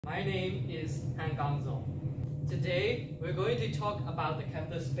My name is Han Gangzong. Today, we're going to talk about the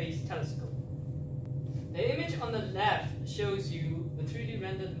Kepler Space Telescope. The image on the left shows you the 3D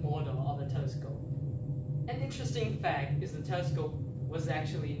rendered model of the telescope. An interesting fact is the telescope was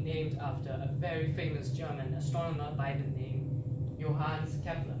actually named after a very famous German astronomer by the name Johannes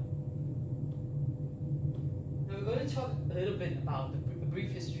Kepler. Now we're going to talk a little bit about the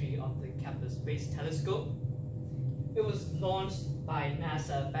brief history of the Kepler Space Telescope. It was launched by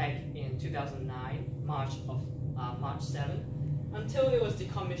NASA back in 2009, March 7, until it was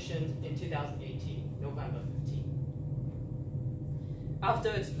decommissioned in 2018, November 15.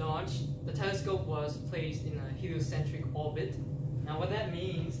 After its launch, the telescope was placed in a heliocentric orbit. Now what that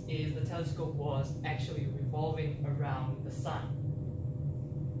means is the telescope was actually revolving around the Sun.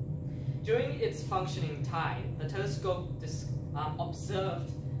 During its functioning time, the telescope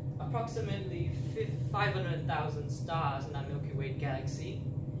observed approximately 500,000 stars in our Milky Way galaxy,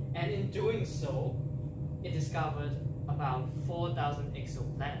 and in doing so, it discovered about 4,000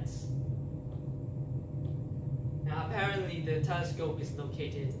 exoplanets. Now apparently the telescope is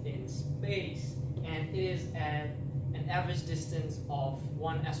located in space and it is at an average distance of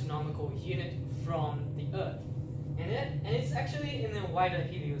 1 astronomical unit from the Earth. And it's actually in a wider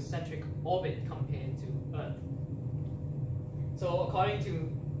heliocentric orbit compared to Earth. So according to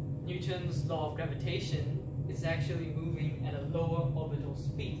Newton's law of gravitation, it's actually moving at a lower orbital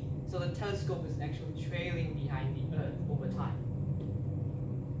speed. So the telescope is actually trailing behind the Earth over time.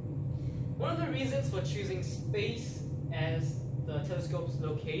 One of the reasons for choosing space as the telescope's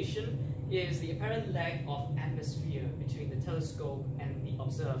location is the apparent lack of atmosphere between the telescope and the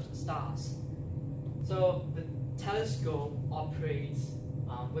observed stars. So the telescope operates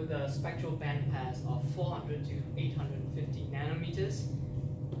with a spectral bandpass of 400 to 850 nanometers,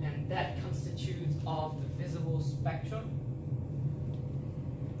 and that constitutes of the visible spectrum.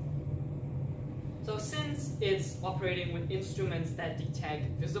 So since it's operating with instruments that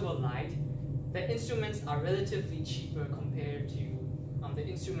detect visible light, the instruments are relatively cheaper compared to the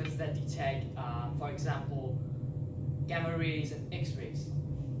instruments that detect, for example, gamma rays and X-rays.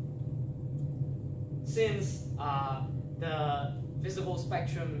 Since the visible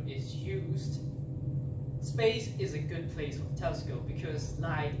spectrum is used, space is a good place for the telescope because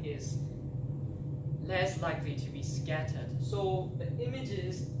light is less likely to be scattered, so the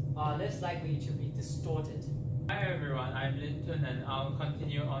images are less likely to be distorted. Hi everyone, I'm Linton and I'll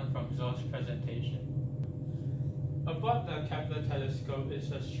continue on from Zoe's presentation. Aboard the Kepler telescope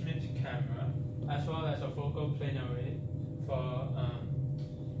is a Schmidt camera as well as a focal plane array for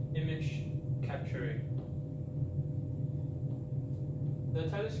image capturing. The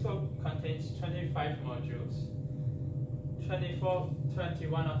telescope contains 25 modules.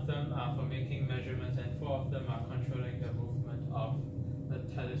 21 of them are for making measurements and 4 of them are controlling the movement of the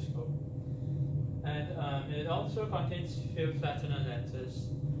telescope. And it also contains field flattener lenses,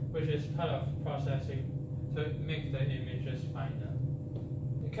 which is part of processing to make the images finer.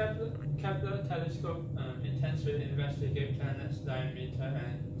 The Kepler telescope intends to investigate planets' diameter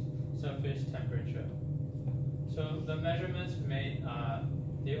and surface temperature. So the measurements made are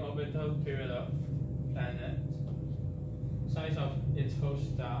the orbital period of planet, size of its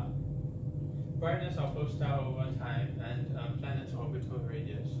host star, brightness of host star over time, and planet's orbital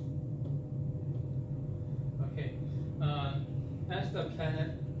radius. Okay, as the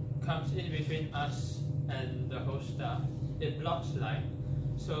planet comes in between us and the host star, it blocks light.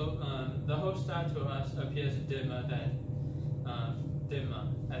 So the host star to us appears dimmer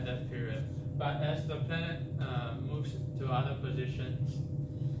at that period. But as the planet moves to other positions,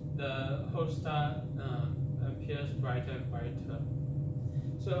 the host star appears brighter and brighter.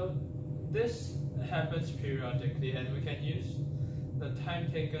 So this happens periodically, and we can use the time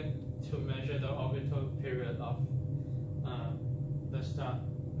taken to measure the orbital period of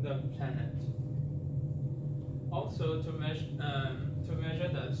the planet. Also, to measure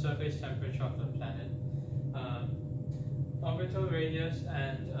the surface temperature of the planet, orbital radius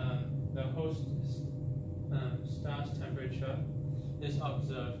and the host star's temperature is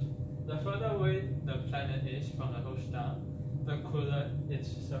observed. The further away the planet is from the host star, the cooler its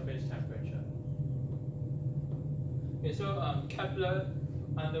surface temperature. Okay, so Kepler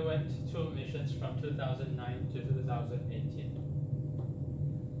underwent 2 missions from 2009 to 2018.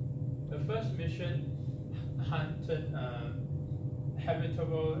 The first mission hunted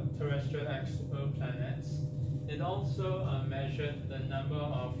habitable terrestrial exoplanets. It also measured the number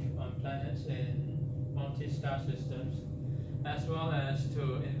of planets in multi-star systems, as well as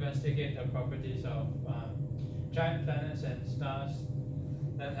to investigate the properties of giant planets and stars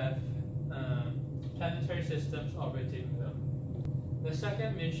that have planetary systems orbiting them. The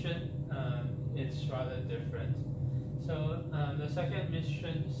second mission, it's rather different. So the second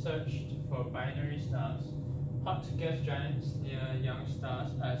mission searched for binary stars, hot gas giants near young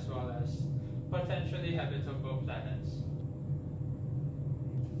stars, as well as potentially habitable planets.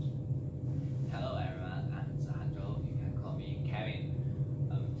 Hello everyone, I'm Zhanzhou. You can call me Kevin.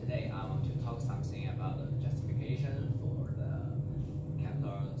 Today I want to talk something about the justification for the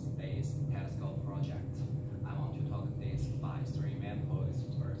Kepler Space Telescope project. I want to talk this by three main points.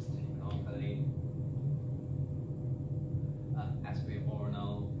 First, economically. As we all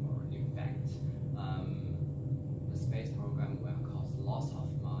know, or in fact, the space program will cost lots of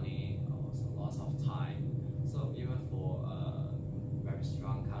money, also lots of time. So even for a very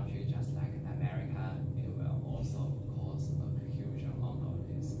strong country just like America, it will also cost a huge amount of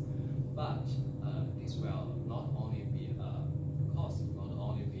this. But this will not only be a cost, not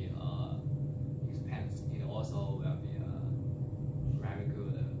only be a expense, it also will be a very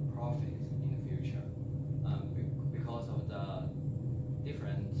good profit in the future. Because of the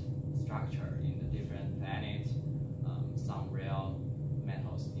different structure in the different planets, some rare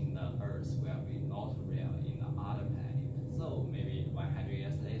metals in the Earth will be not rare in the other planet. So maybe 100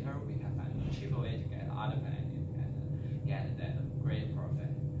 years later, we can find a cheaper way to get other planets and get that great profit.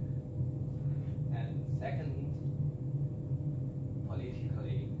 And second,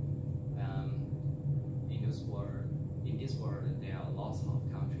 politically, in this world, there are lots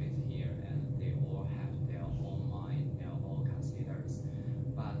of countries here, and they all have their own mind, their own considers.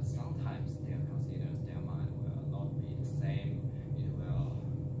 But sometimes their considers, their mind will not be the same.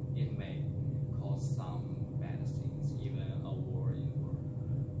 It may cause some bad things, even a war in the world.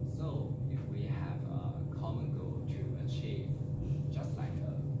 So if we have a common goal to achieve, just like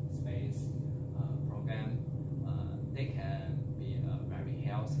a space program, they can be a very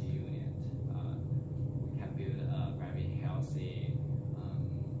healthy unit. We can build a very healthy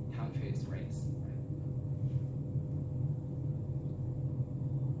country's race.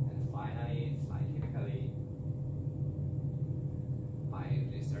 And finally, scientifically, by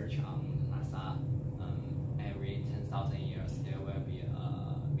research on NASA, every 10,000 years there will be a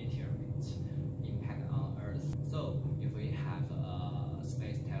meteorite impact on Earth. So if we have a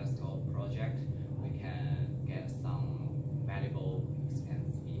space telescope project, we can get some valuable,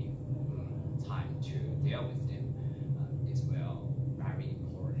 expensive time to deal with them. This will very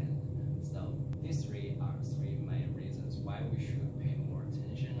important. So these three are three main reasons why we should pay more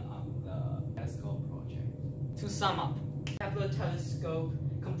attention on the telescope project. To sum up, Kepler Telescope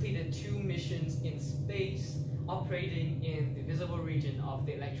completed 2 missions in space, operating in the visible region of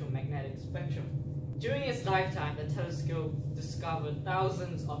the electromagnetic spectrum. During its lifetime, the telescope discovered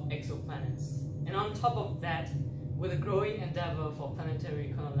thousands of exoplanets. And on top of that, with a growing endeavor for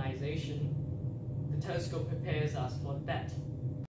planetary colonization, the telescope prepares us for that.